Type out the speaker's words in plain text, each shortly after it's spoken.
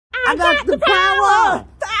I got the power.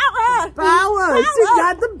 Power. She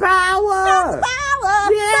got the power.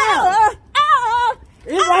 Yeah.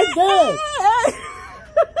 It's right there.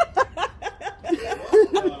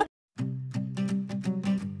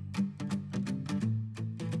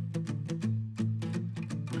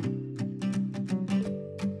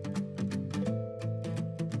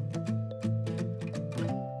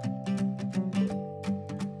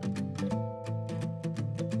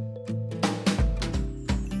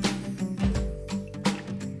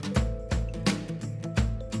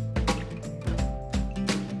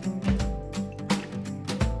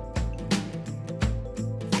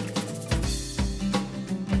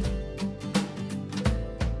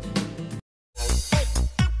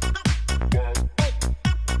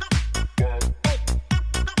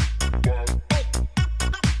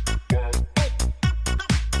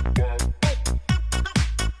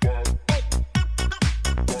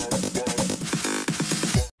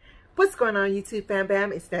 What's going on, YouTube fam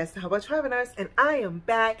bam? It's That's the Hobo Travelers, and I am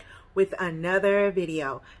back with another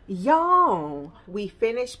video. Y'all, we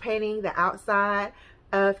finished painting the outside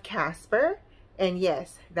of Casper, and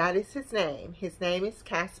yes, that is his name. His name is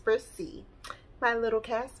Casper C. My little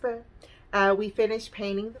Casper. We finished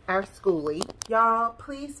painting our Skoolie. Y'all,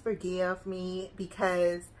 please forgive me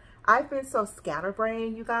because I've been so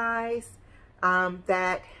scatterbrained, you guys,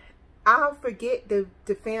 that I'll forget to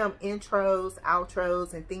film intros,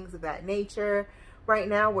 outros, and things of that nature. Right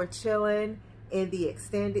now, we're chilling in the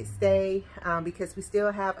extended stay because we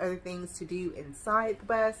still have other things to do inside the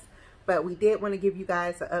bus. But we did want to give you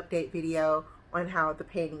guys an update video on how the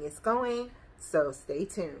painting is going. So stay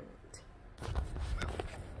tuned.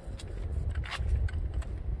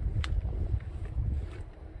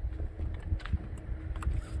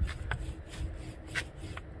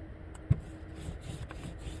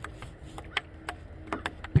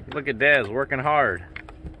 Look at Des working hard.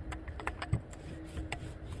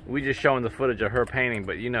 We just showing the footage of her painting,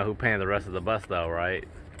 but you know who painted the rest of the bus though, right?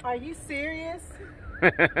 Are you serious?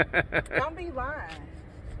 Don't be lying.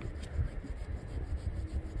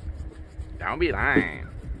 Don't be lying.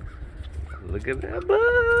 Look at that bus.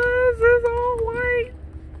 It's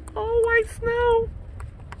all white snow.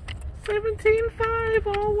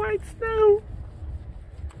 17.5, all white snow.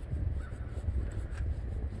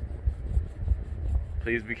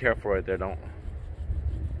 Please be careful right there. Don't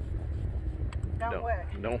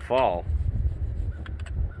fall.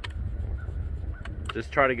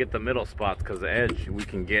 Just try to get the middle spots because the edge we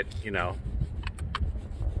can get, you know.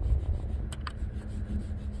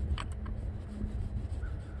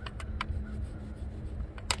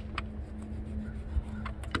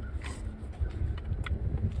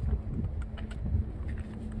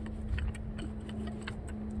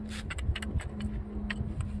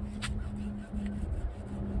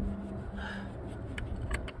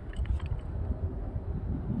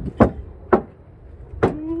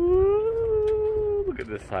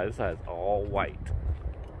 This side is all white.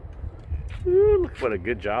 Ooh, look what a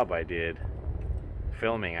good job I did.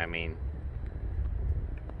 Filming, I mean.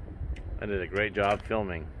 I did a great job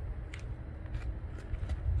filming.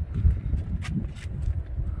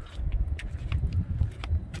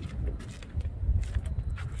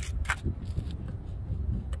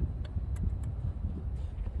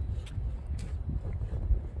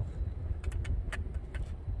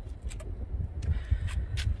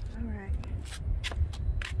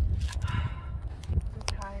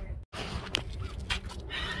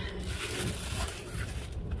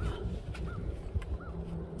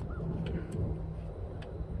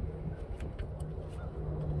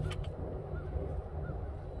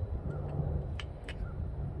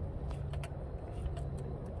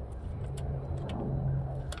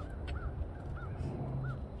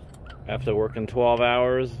 After working 12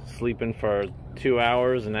 hours, sleeping for 2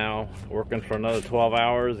 hours, and now working for another 12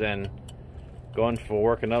 hours, and going for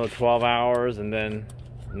work another 12 hours, and then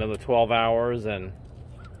another 12 hours, and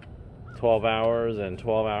 12 hours, and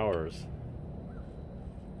 12 hours.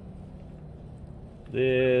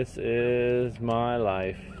 This is my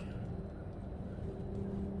life.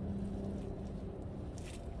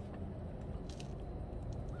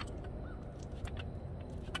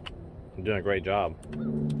 I'm doing a great job.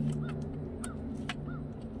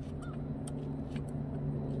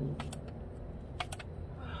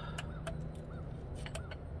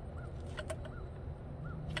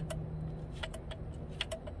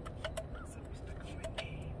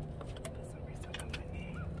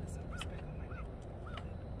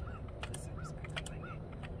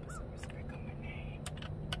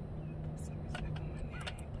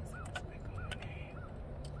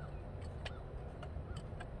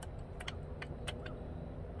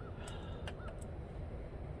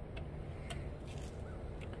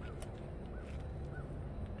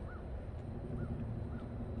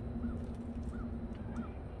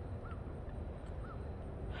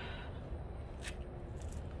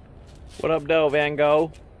 What up, though, Van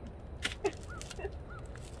Gogh?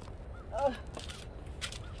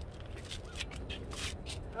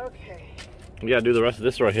 Okay. We gotta do the rest of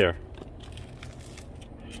this right here.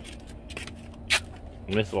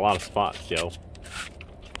 I missed a lot of spots, yo.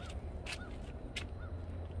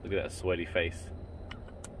 Look at that sweaty face.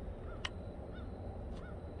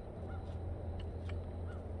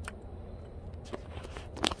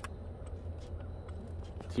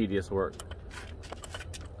 Tedious work.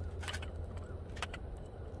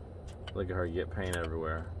 Look at her get paint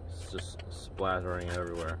everywhere. It's just splattering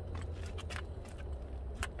everywhere.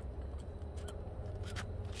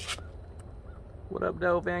 What up,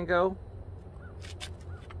 though, Van Gogh?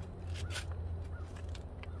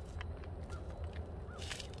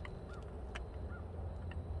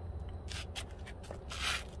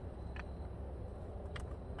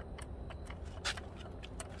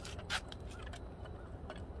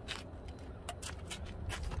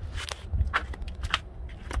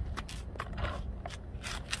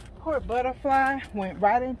 Poor butterfly went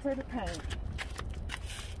right into the paint.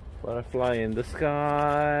 Butterfly in the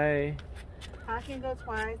sky. I can go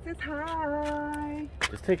twice as high.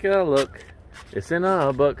 Just take a look. It's in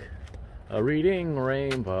a book. A reading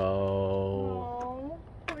rainbow. Oh,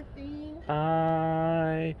 poor thing.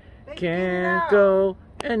 I can't go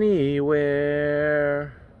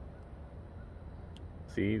anywhere.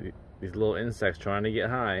 See, these little insects trying to get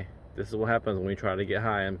high. This is what happens when we try to get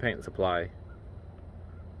high in paint supply.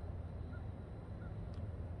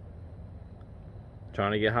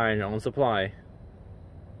 Trying to get high in your own supply.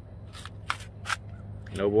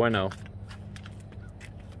 No bueno.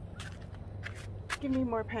 Give me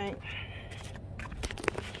more paint.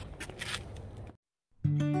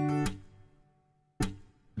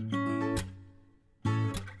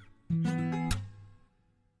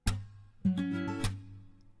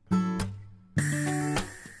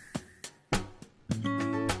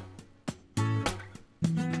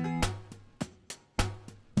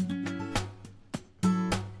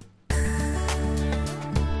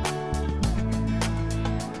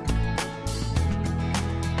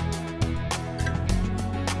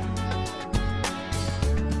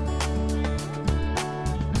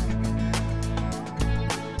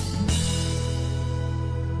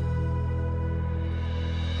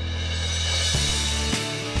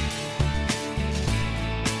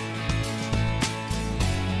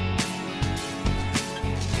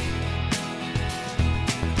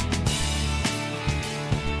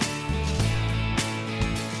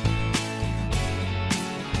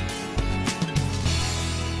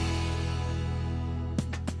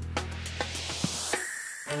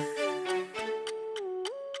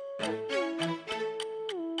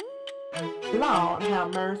 Lord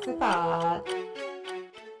have mercy, God.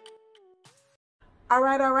 All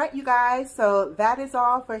right, you guys. So that is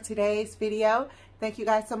all for today's video. Thank you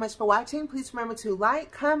guys so much for watching. Please remember to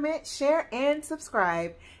like, comment, share, and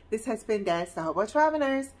subscribe. This has been Des, the Hobo Travel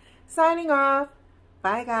Nurse, signing off.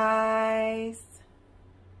 Bye, guys.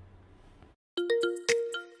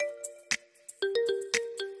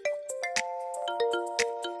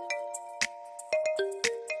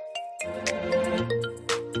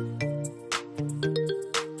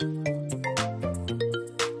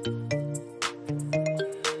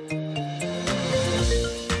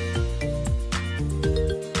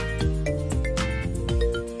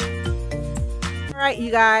 Alright,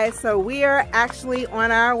 you guys, so we are actually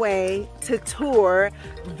on our way to tour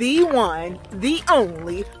the one, the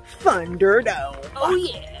only Thunderdome. Oh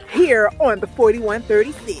yeah! Here on the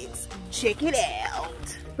 4136. Check it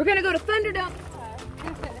out. We're gonna go to Thunderdome.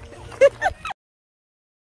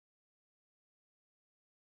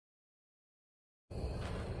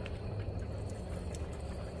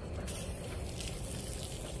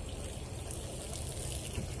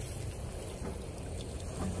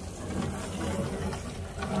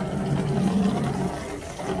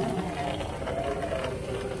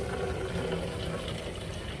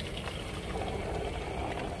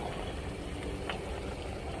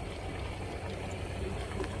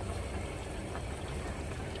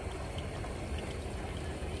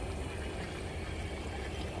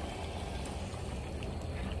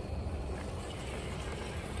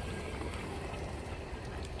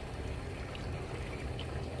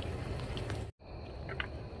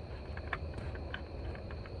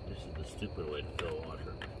 Stupid way to fill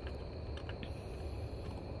water.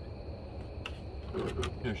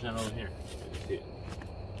 Here, stand over here. See it.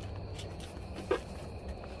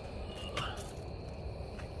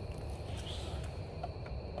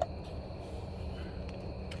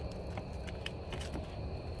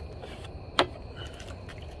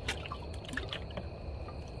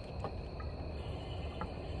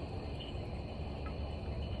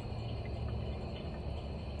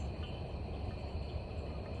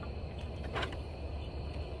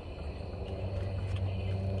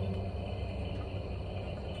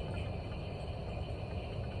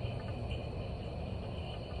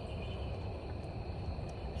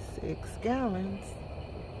 6 gallons.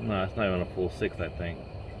 No, it's not even a full 6, I think.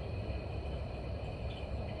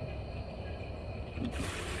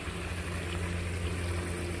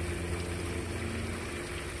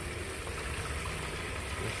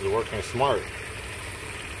 This is working smart.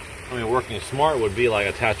 I mean, working smart would be like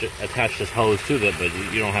attach this hose to it, but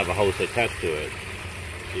you don't have a hose attached to it.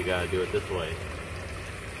 So you gotta do it this way.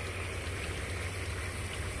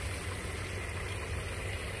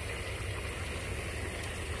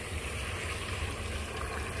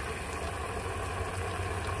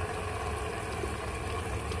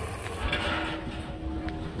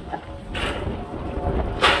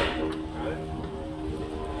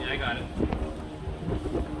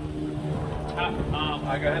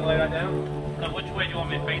 I go ahead and lay that down. So which way do you want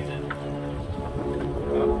me to face it?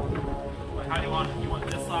 How do you want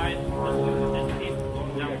this side? This piece?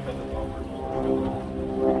 Down.